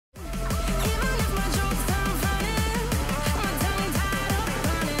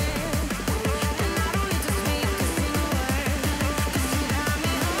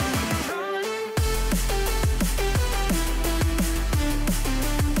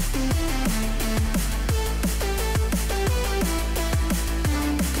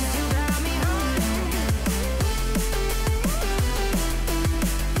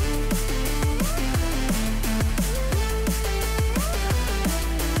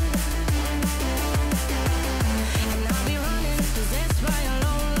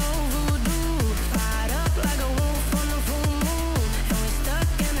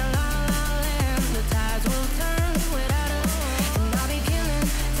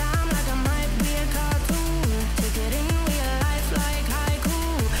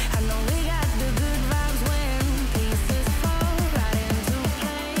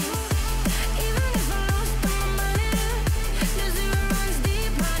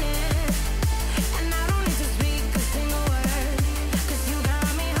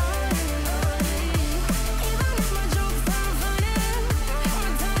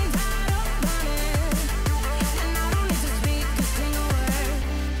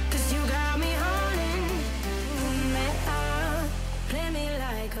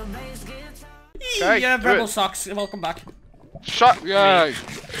Okay, yeah, do Rebel it. sucks. Welcome back. Shut Yay!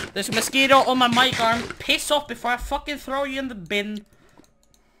 There's a mosquito on my mic arm. Piss off before I fucking throw you in the bin.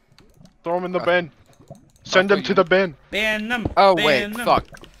 Throw him in the bin. Send him to the bin. Bin him. Oh bin wait, him. fuck.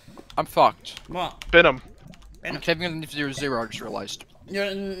 I'm fucked. What? Bin him. I'm saving in 0-0, I just realized.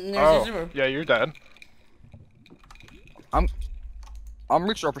 You're near Oh, zero. yeah, you're dead. I'm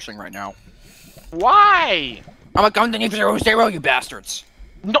resurfacing right now. Why? I'm like, I'm the 0-0, you bastards!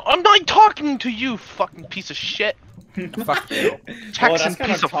 No, I'm not talking to you, fucking piece of shit. Fuck you. Texan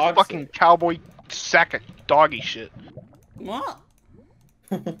kinda piece of toxic. fucking cowboy sack of doggy shit. What?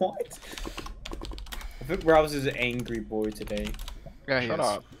 What? I think Rouse is an angry boy today. Yeah, he Shut is.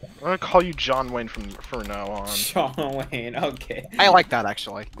 up. I'm gonna call you John Wayne from now on. Sean Wayne, okay. I like that,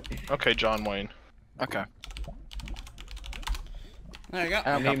 actually. Okay, John Wayne. Okay. There you go.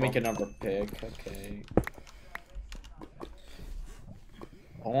 I need to make another pick, okay.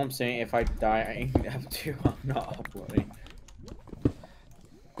 All I'm saying, if I die, I ain't have to. I'm not uploading.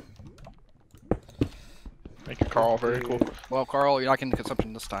 Thank you, Carl. Very cool. Well, Carl, you're not getting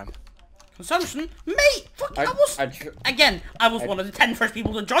consumption this time. Consumption? Mate! Fuck, I was... Again, I was one of the 10 first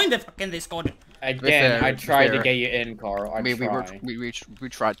people to join the fucking Discord. Again, I tried to get you in, Carl. I mean, we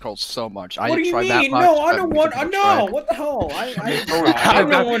tried Carl so much. I What do didn't you try mean? that much. No, I don't want. No, what the hell? I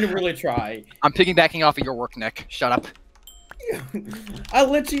don't want to really try. I'm piggybacking off of your work, Nick. Shut up. I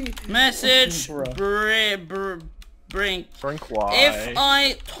literally. Message Brink. Brink, why? If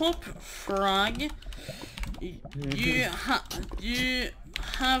I top frag, you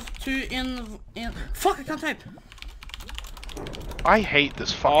have to in fuck, I can't type. I hate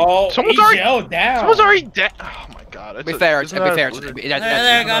this fucking. Oh, someone's down. already dead. Oh my god. To be fair,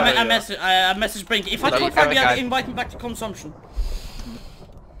 there you go. I message Brink. If I top frag, you have to invite me back to consumption.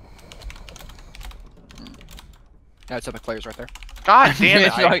 Yeah, it's epic players right there. God damn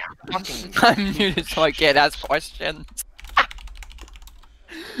it! Like, I'm muted so I can't ask questions.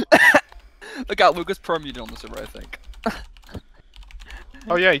 Look out, Lucas Pro muted on the server, I think.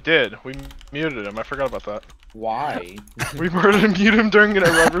 Oh yeah, he did. We muted him. I forgot about that. Why? We murdered and muted him during an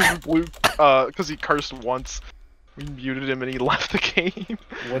Red vs. Blue, because he cursed once. We muted him and he left the game.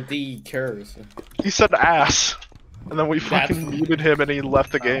 What did he curse? He said ass. And then we fucking muted him and he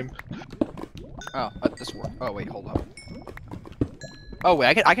left the game. Oh, this worked. Oh wait, hold up. Oh wait,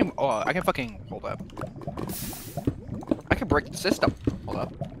 I can fucking hold up. I can break the system. Hold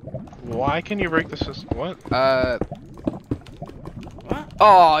up. Why can you break the system? What? What?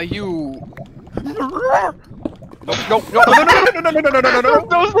 Oh, you. No! That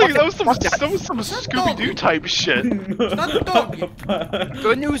was some Scooby-Doo type shit. Not dog.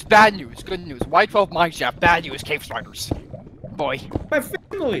 Good news, bad news. Good news. Y12 mineshaft. Bad news, cave spiders. Boy. My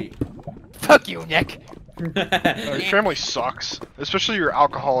family. Fuck you, Nick. Your family sucks, especially your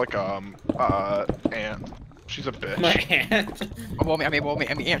alcoholic aunt. She's a bitch. My aunt. Well, I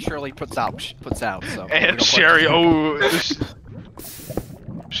mean, Aunt Shirley puts out. So. Aunt Sherry,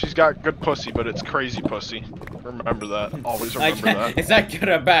 she's got good pussy, but it's crazy pussy. Remember that. Always remember that. Is that good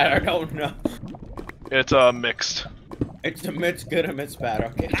or bad? I don't know. It's mixed. It's good or it's bad.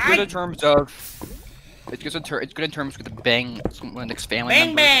 Okay. It's good in terms of. It's good in terms with the bang when Nick's family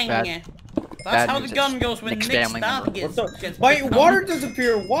Bang members. bang. That's how the gun goes when Nick's Nick's family dad member. gets My water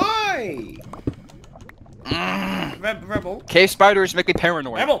disappear. Why? Rebel. Cave spiders make me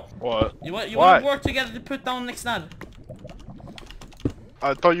paranoid. Rebel. What? You want What? to work together to put down Nick's dad?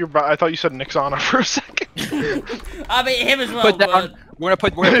 I thought you said Nixana for a second. I mean him as well. Put down. We're gonna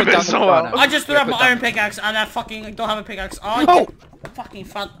put down the I just threw up my iron pickaxe and I fucking don't have a pickaxe. Oh, no! Fucking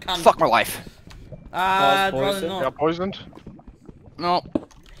fat cunt. Fuck my life. I'd rather not. Got poisoned? No.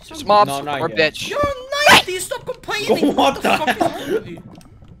 Just mobs No, not or yet. bitch. You're 90. Stop complaining. What the fuck is wrong with you?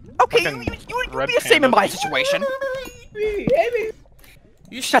 Okay, Fucking you would red be the same in panda. my situation.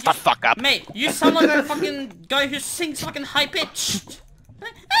 You Shut the fuck up. Mate, you sound like a fucking guy who sings fucking high pitched.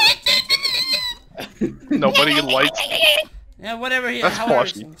 Nobody likes. Yeah, whatever he. That's however he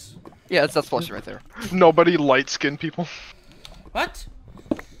flashy. sings. Yeah, that's flushy right there. Nobody light-skinned people. What?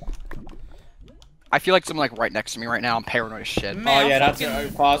 I feel like someone like right next to me right now. I'm paranoid as shit. Man, Oh I'm yeah, that's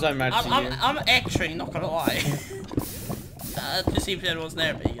fucking- pause. I mentioned you. I'm actually not gonna lie. To see if anyone's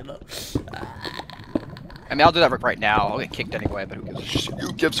near me, you know. I mean, I'll do that right now. I'll get kicked anyway, but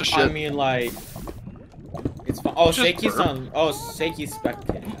who gives a shit? I mean, like, it's fun. Oh, Just Seiki's burp. on. Oh, Seiki's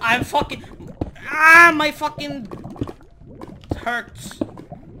spectating. I'm fucking. Ah, my fucking hurts.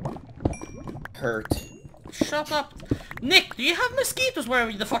 Hurt. Shut up, Nick. Do you have mosquitoes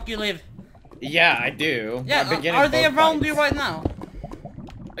wherever the fuck you live? Yeah, I do. Yeah, I've been getting are they bug around bites. you right now?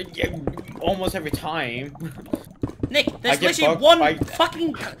 Yeah, almost every time. Nick, I there's get literally bug one bites.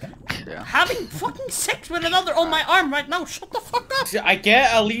 fucking Yeah. having fucking sex with another on my arm right now. Shut the fuck up. I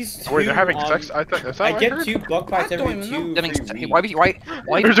get at least 2. Wait, they're having sex? I thought that's how I get heard? 2 bug bites I don't every even 2 Having, 3 weeks.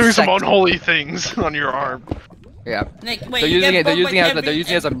 why They're doing some sex? unholy things on your arm. Yeah. Nick, wait, They're you using get it. They're bug using bites it. They're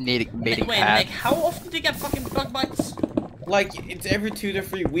using it as a every- mating Wait, pad. Nick, how often do you get fucking bug bites? Like, it's every 2 to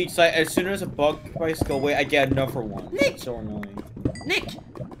 3 weeks. Like, as soon as a bug bites go away, I get another one. Nick! It's so annoying. Nick,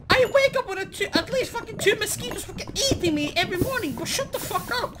 I wake up with at least fucking 2 mosquitoes fucking eating me every morning. But shut the fuck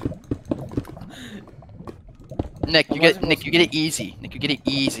up. Nick, you get it easy. Nick, you get it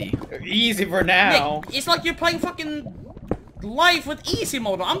easy. Easy for now. Nick, it's like you're playing fucking live with easy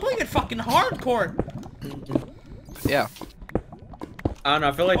mode. I'm playing it fucking hardcore. Yeah. I don't know,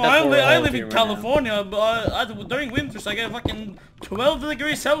 I feel like Oh, that's what we're I all live doing in right now. California, but during winters I get fucking 12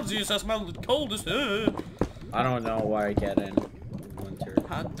 degrees Celsius. That's my coldest. I don't know why I get in winter.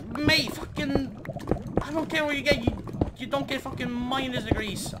 Mate, fucking, I don't care what you get. You don't get fucking minus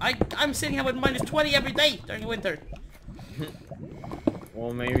degrees. I'm sitting here with minus 20 every day during winter.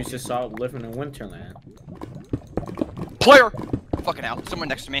 Well, maybe we should stop living in Winterland. Player. Fucking hell. Someone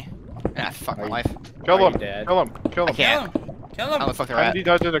next to me. Ah, fuck my life. Kill Are you him. dead? Kill him. Kill I him. can't. Kill him. Kill How the him. fuck they're at? Andy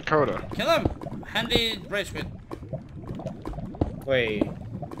died to Dakota. Kill him. Handy rage quit. Wait.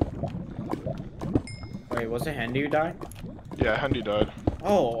 Wait, was it Handy who died? Yeah, Hendy died.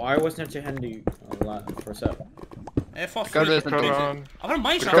 Oh, I was next to Handy a lot for a sec. Fast Dakota rage doesn't quit. go do on. I'm gonna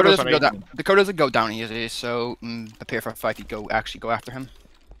mine Dakota shot. doesn't Dakota doesn't go eight. down. Dakota doesn't go down easy, so prepare for a fight to actually go after him.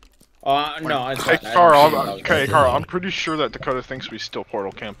 No, it's Hey, fine. Carl, okay, Carl, I'm pretty sure that Dakota thinks we still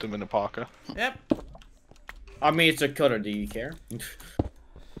portal camped him in Apaka. Yep. I mean, it's Dakota, do you care?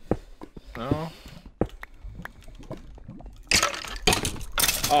 No?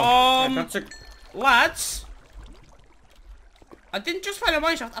 Oh, Um, that's a... Lads, I didn't just find a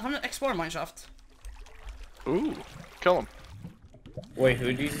mineshaft. I found an explorer mineshaft. Ooh, kill him. Wait, who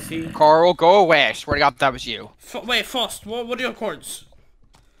did you see? Carl, go away. I swear to God, that was you. Wait, Frost. What are your chords?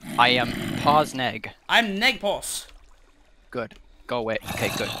 I am Posneg. I'm Negpos. Good. Go away. Okay,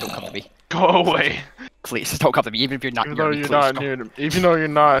 good. Don't come to me. Go away. Please, don't come to me. Even if you're not Even near though me, you're please. not Go. near me. Even though you're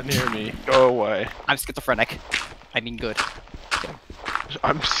not near me, go away. I'm schizophrenic. I mean, good.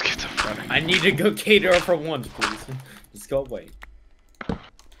 I'm schizophrenic. I need to go cater for once, please. Just go away.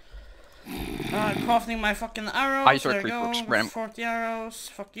 Crafting my fucking arrows. I just heard There we creeper go. just ran- 40 arrows.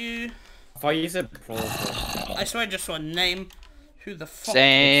 Fuck you. I thought you said proliferate. I swear I just saw a name. Who the fuck?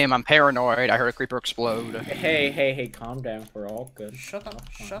 Same. I'm paranoid. I heard a creeper explode. Hey, calm down. We're all good. Shut up,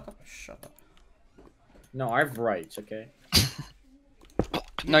 shut up, shut up. No, I have rights, okay?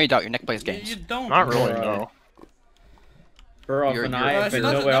 No, you don't. Your Nick plays You games. don't. Not really, Right. no. Burrow You're- and you're- I have So been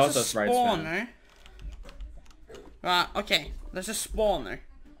that's nobody a else's rights, man. spawner. Right, okay. There's a spawner.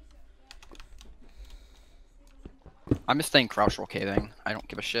 I'm just staying crouch while caving. I don't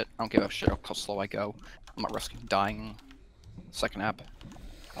give a shit. I don't give a shit how slow I go. I'm not risking dying. Second app.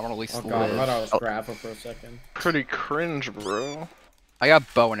 I want to at least Oh god, I live. thought I was Oh, grapple for a second. Pretty cringe, bro. I got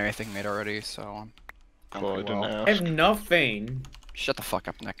bow and everything made already, so I'm Well, I pretty didn't well. I ask. have nothing. Shut the fuck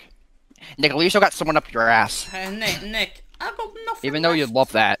up, Nick. Nick, at least you got someone up your ass. Hey, Nick, I got nothing Even though you left.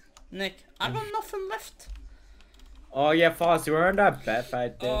 love that. Nick, I got nothing left. Oh yeah, Foss, you were on that bet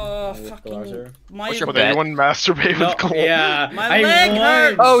fight then. Oh, with fucking... Galazar? My... What's your But bet? anyone masturbate No, with gold? yeah, My I leg won.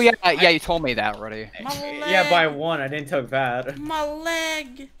 hurts. Oh yeah, you told me that already. My Yeah, but I leg. won. I didn't take that. My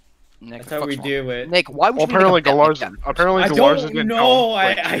leg. Nick, That's how we fuck's wrong? do it. Nick, why would Well, you make a apparently bet like Galars. that? Apparently I Galars don't didn't know.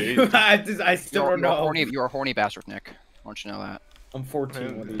 like, I still You're, don't know. you're a horny bastard, Nick. Why don't you know that? I'm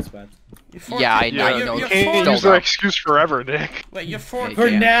 14 with these bets. You're Yeah, 14. I Yeah, know. You're can't 4. use that excuse forever, Nick. Wait, you're 4. Hey, For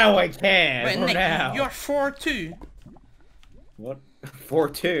Yeah. now, I can. Wait, For Nick, now. you're 4'2". What?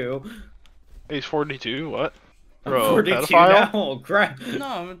 4-2. He's 42. What? I'm Bro, 42 pedophile? now. Crap.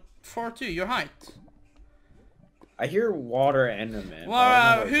 No, 4'2", your height. I hear water enderman.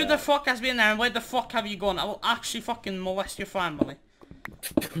 Well, who the fuck has been there and where the fuck have you gone? I will actually fucking molest your family. What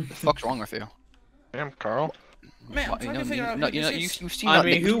the fuck's wrong with you? Damn, Carl. Man, I'm What, trying to figure out who this is. you've seen I what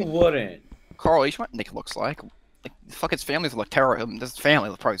mean, Nick, who wouldn't? Carl, you see what Nick looks like? Like, fuck his family's look terrible. This family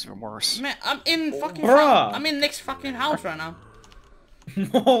looks probably even worse. Man, I'm in fucking Bruh. I'm in Nick's fucking house right now.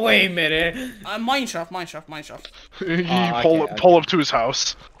 Oh, wait a minute. Mineshaft. You okay, pull up to his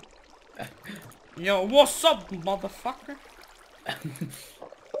house. Yo, what's up, motherfucker?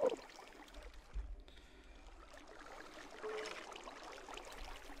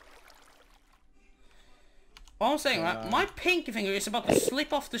 What I'm saying, right? My pinky finger is about to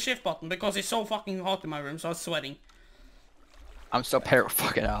slip off the shift button because it's so fucking hot in my room, so I'm sweating. I'm so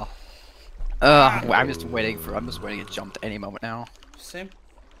fucking hell. I'm just waiting to jump at any moment now. Same.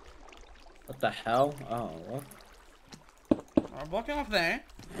 What the hell? Oh, what? We're blocking off there.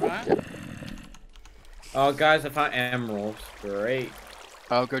 Right. Oh, guys, I found emeralds. Great.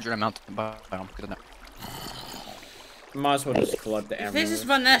 Oh, good, you're in a mountain biome. Good enough. Might as well just collect the If emeralds. this is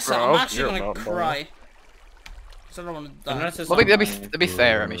Vanessa, Bro, I'm actually you're gonna a mountain cry. Cause I don't want to die. Vanessa's Well, not to be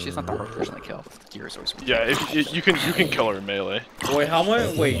fair, I mean, she's not the hard person to kill. Gears always. Yeah, if you can kill her in melee. Wait, how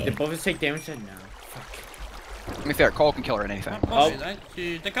much? Wait, did both of us take damage? No. Fuck. To be fair, Cole can kill her in anything. Oh, right?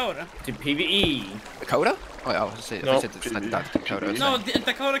 To Dakota. To PvE. Dakota? Oh, yeah, I was gonna say, No, I said that's Dakota. No,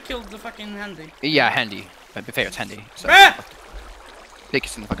 Dakota killed the fucking Handy. Yeah, Handy. But to be fair, it's Handy. So, Bruh!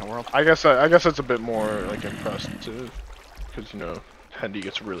 biggest in the fucking world. I guess that's a bit more like impressive, because you know Hendy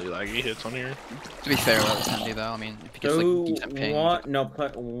gets really laggy hits on here. To be fair, that was Handy though. I mean, if he gets like decent ping. What? No,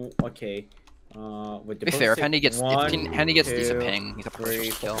 put. Okay. With To be fair, if Handy gets decent ping, he's a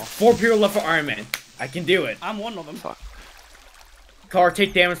perfect kill. 4 people left for Iron Man. I can do it. I'm one of them. Fuck. Car,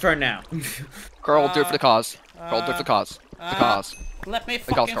 take damage for it now. Carl, do it for the cause. Carl, do it for the cause. The cause. Let me The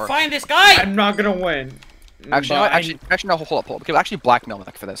fucking Ghost find this guy! I'm not gonna win. Actually, no, But actually, no, hold up. We could actually blackmail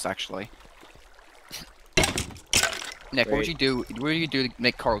Nick for this, actually. Nick, what would you do? What would you do to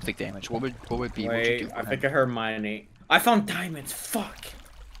make Carl take damage? What would be? What would you Wait, do? For I him? think I heard mine. I found diamonds. Fuck.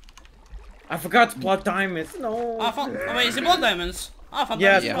 I forgot to blood diamonds. No. I found. Oh, wait, is it blood diamonds? I found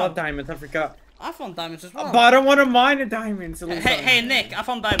Yes, diamonds. as blood well. diamonds. I forgot. I found diamonds as well. But I don't want to mine the diamonds. Hey, Nick, I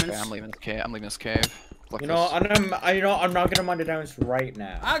found diamonds. Okay, I'm leaving this cave. I'm leaving this cave. Look You know, this. I'm not gonna mine the diamonds right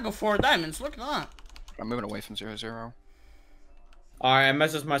now. I got 4 diamonds. Look at that. I'm moving away from 0-0. Alright, I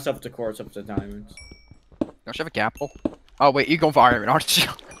messes myself to course up to diamonds. Don't you have a gapple? Oh wait, you going for Iron Man, aren't you?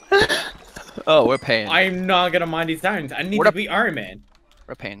 Oh, we're paying. I'm not gonna mine these diamonds. I need What to a- be Iron Man.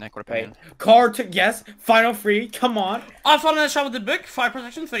 We're paying, Nick. We're Wait, paying. car to yes, final free. Come on. I found in the shop with the book. Fire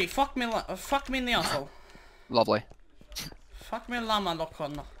protection 3. Fuck me in the asshole. Lovely. Fuck me llama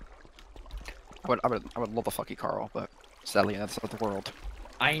lockon. I would love a fucky Carl, but sadly that's not the world.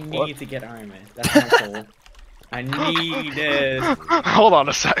 I need to get Iron Man. That's my goal. I need it. Hold on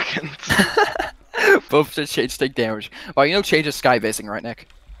a second. Both should change take damage. Well, you know change is sky basing, right, Nick?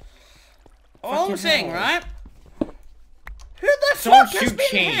 All I'm Fucking saying, hell. right? Who the Someone fuck has shoot been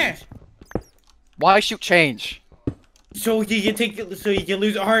change. here? Why shoot change? So you can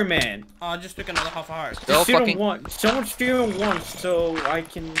lose Iron Man. Oh, I just took another half a heart. Still Just shoot him fucking once. Someone shoot him once so I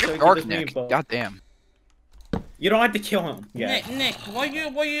can. So he can dark, lift me Nick. above. God damn. You don't have to kill him. Yeah. Nick, why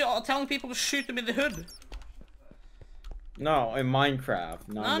you telling people to shoot them in the hood? No, in Minecraft.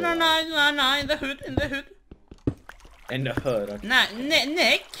 No, Not no, in no, real no, no, in the hood. life. In the hood. Okay. Nah,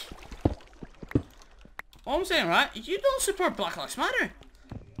 Nick. All I'm saying, right? You don't support Black Lives Matter.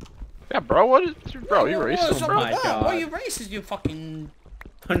 Yeah, bro. What is bro? You What- racist, what's up bro? with my that? God. Why are you racist, you fucking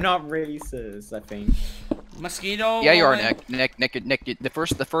I'm not racist. I think. mosquito? Yeah, you are, boy? Nick.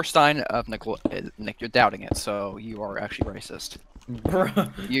 The first sign of Nick, Nick, you're doubting it, so you are actually racist.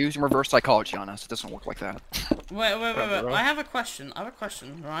 Bruh. Use reverse psychology on us. It doesn't work like that. Wait. bro. I have a question.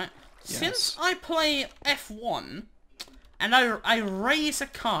 Right? Yes. Since I play F1 and I race a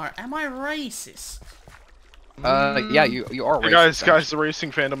car, am I racist? Yeah, you are Hey, racist. guys, the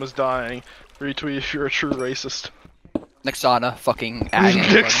racing fandom is dying. Retweet if you're a true racist. Nixana fucking adding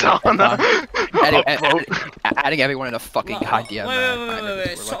Nixana. adding everyone in a fucking high DM.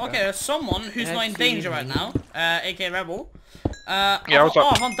 Wait. So, okay, someone who's not in danger right now, aka Rebel. Yeah, what's up? Oh,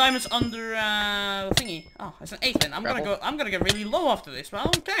 I found diamonds under thingy. Oh, it's an 8 then. I'm gonna get really low after this, but I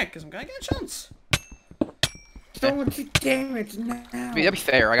don't care because I'm gonna get a chance. Don't you damage now. To be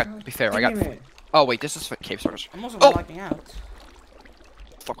fair, I got. Damn it. Oh wait, this is for cave starters. I'm also Oh! lagging out.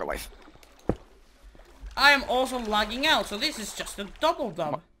 Fuck my life. I am also lagging out, so this is just a double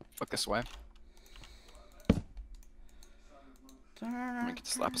dub. Fuck this way. Make it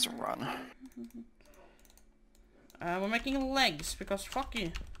slap us and run. We're making legs because fuck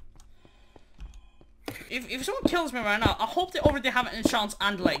you. If someone kills me right now, I hope they already have an chance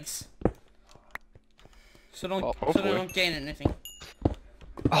and legs. So Oh, they hopefully. don't gain anything.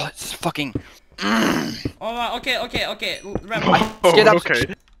 Oh, it's fucking. Alright, okay. Rebel, Get up.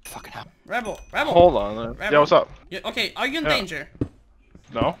 Okay. Fucking hell. Rebel. Hold on. Then. Rebel. Yeah, what's up? Okay, are you in Yeah. danger?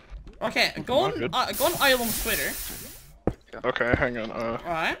 No. Okay, go I'm good. on Island's Twitter. Okay, hang on.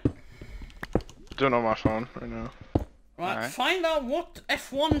 Alright. Doing it on my phone right now. Right. Alright. Find out what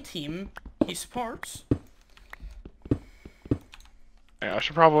F1 team he supports. Yeah, I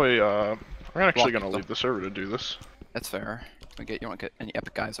should probably. I'm actually Block gonna them. leave the server to do this. That's fair. You don't get any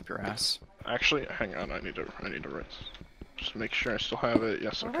epic guys up your ass. Actually, hang on. I need to write. Just make sure I still have it.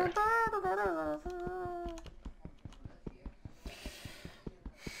 Yes. Okay.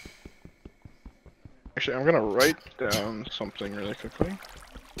 Actually, I'm gonna write down something really quickly.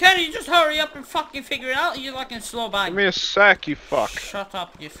 Can you just hurry up and fucking figure it out? You fucking slow bag. Give me a sec, you fuck. Shut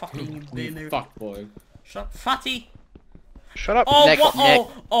up, you fucking You boomer. fuck boy. Shut fatty. Shut up. Oh, Nick, what? Nick,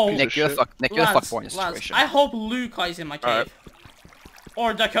 Oh, Nick, you're the shit. fuck. Nick, you're the lads, fuck boy in this lads, situation. I hope Luca is in my cave. Alright.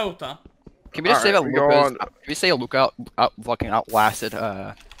 Or Dakota. Can we just say that Alright, go Luca's? on. Can we say Luca fucking outlasted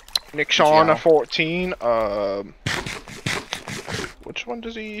Nick Shawn Geo. a 14. Which one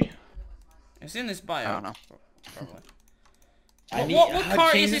does he? It's in his bio. I don't know. Probably. I need. What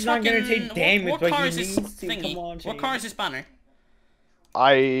car James is this not gonna fucking... take damage, what but car he is this needs to. thingy? Come on, What car is this banner?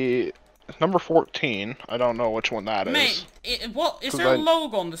 Number 14. I don't know which one that is. Mate, what is 'Cause there a I-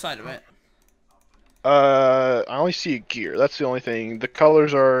 logo on the side of it? I only see a gear. That's the only thing. The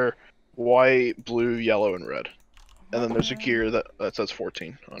colors are white, blue, yellow, and red. And then there's a gear that says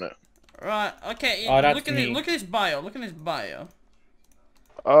 14 on it. Right, okay, Oh, that's look at me. look at his bio, look at his bio.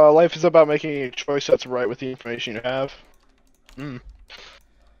 Life is about making a choice that's right with the information you have.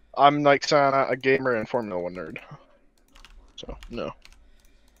 I'm like saying a gamer and Formula 1 nerd. So, no.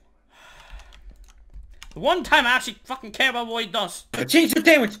 The one time I actually fucking care about what he does. Change the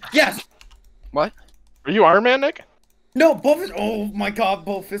damage. Yes. what? Are you Iron Man, Nick? No, Buffus. Oh my God,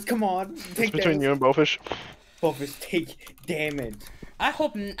 Buffus. Come on. It's Take between damage. you and Bofish. Buffus, take damage. I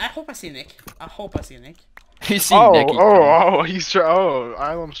hope I see Nick. I hope I see Nick. You see Oh, Nick?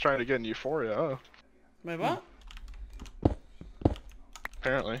 Islam's trying to get in Euphoria. Oh, Wait, what?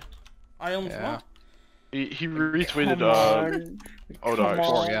 apparently. I almost Yeah. what? He retweeted, Come on. oh, Come no,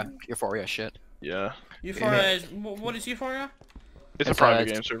 on. Euphoria shit. yeah. Euphoria is what is Euphoria? It's a It's, private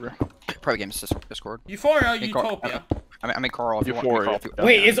uh, game server. Private games Discord. Euphoria or Hey, Carl, Utopia? I mean Carl, if you want. Euphoria. Carl, if you-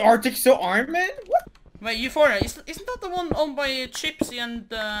 Wait, is Arctic still Iron Man? What? Wait, Euphoria isn't that the one owned by Chipsy and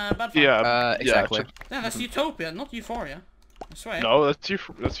Badfire? Yeah, exactly. Yeah, that's Utopia, not Euphoria. I swear. No, that's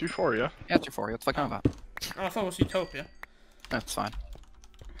Euphoria. Yeah, it's Euphoria. What the fuck am I about? Oh, I thought it was Utopia. That's fine.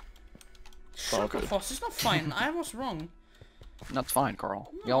 Shut up, Foss. It's not fine. I was wrong. That's fine,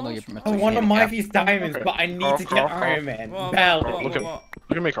 Carl. Y'all know you're meant I to want to handicap. mine these diamonds, Okay. but I need Carl, to get Carl, Carl. Iron Man. Whoa, Battle. Look at- whoa.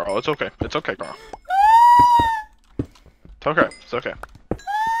 Look at me, Carl. It's okay. It's okay, Carl. It's okay. It's okay.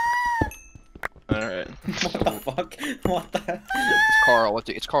 Alright. What the fuck? What the? It's Carl.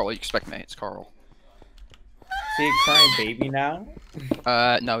 It's Carl. What do you expect, mate? It's Carl. So you crying baby now?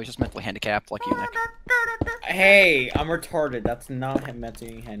 No, he's just mentally handicapped, like you, Nick. Hey, I'm retarded. That's not him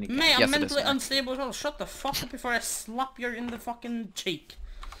mentally handicapped. Mate, Yes, I'm it is, mentally Nick. unstable as well. Shut the fuck up before I slap you in the fucking cheek.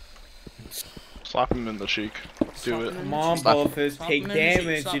 Slap him in the cheek. Do it. Come on, Stop. Buffus, Stop take him in the cheek.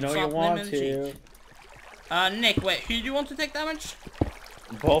 damage. Stop- You know stop you him want in the to. Nick, wait, who do you want to take damage?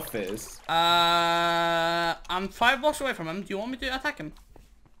 Buffus. I'm 5 blocks away from him. Do you want me to attack him?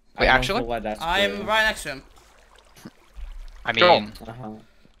 Wait, I don't actually? feel like that's I'm true. right next to him. I Go. mean, Uh-huh.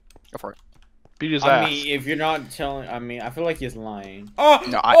 go for it. Beat his I ass. mean, if you're not telling, I mean, I feel like he's lying. Oh,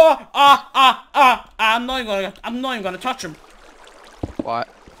 No, I'm not even gonna touch him. What?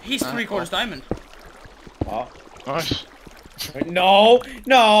 He's 3/4 diamond. Oh. Nice. No,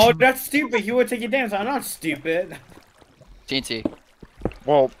 no, that's stupid. He would take you damage. I'm not stupid. TNT.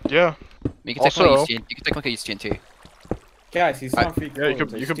 Well, yeah. You can technically Also- use TNT. You can technically use TNT. Guys, he's not free. Yeah,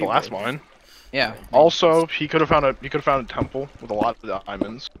 you could blast mine. Yeah. Also, he could have found a temple with a lot of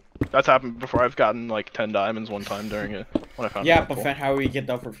diamonds. That's happened before. I've gotten like 10 diamonds one time during it when I found. Yeah, a but temple. then how do we get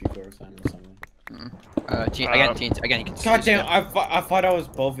that for free floors? Again, TNT. Again, you can. God use damn, it. I thought I was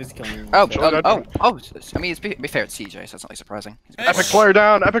both his killing. Oh, So- I mean, it's be fair, it's CJ, so it's not really surprising. Epic player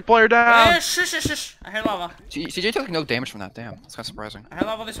down! Epic player down! Shush. I hear lava. CJ took no damage from that. Damn, that's kind of surprising. I hear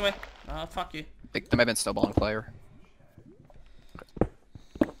lava this way. Fuck you. There might have been snowballing player.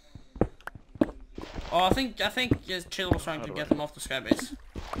 Oh, I think Chill was trying to get him off the skybase.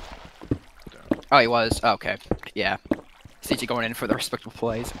 Oh, he was. Oh, okay. Yeah. CJ going in for the respectable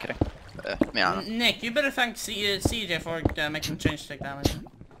plays. I'm kidding. I mean, I don't know. Nick, you better thank CJ for making the change to take damage.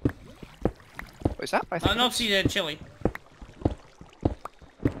 What is that? I think No, it's- CJ, Chili.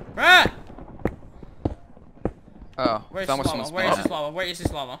 Bruh! Oh, Where's that this was lava? Where is this lava? Where is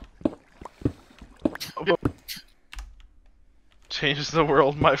this lava? Changes the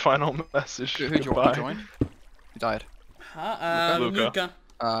world. My final message. Who'd you Goodbye. join? Who died? Huh? Luca. Luca.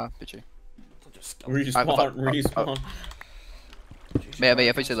 Bitchy. Respawn. Maybe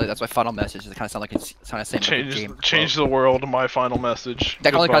if I say that's my final message, it kind of sound like it's kind of saying like a James Change quote. the world. My final message.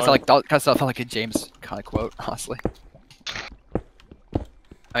 That kind of Goodbye. sound like a James kind of quote, honestly.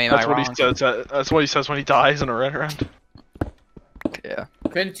 I mean, That's am I what he wrong? says. That's what he says when he dies in a red round. Yeah.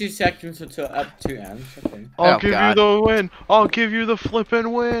 22 seconds until up to end. Okay. I'll Oh, give God. you the win. I'll give you the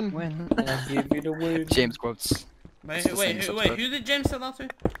flippin' win. When I'll give you the win. James quotes. Wait, It's the same who episode. did James say that to?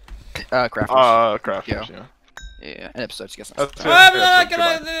 Crafters. Crafters. Yeah. Yeah. Yeah, an episode's guessing. That's it. Oh, Yeah, so come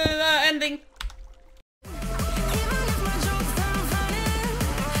on, goodbye. ending.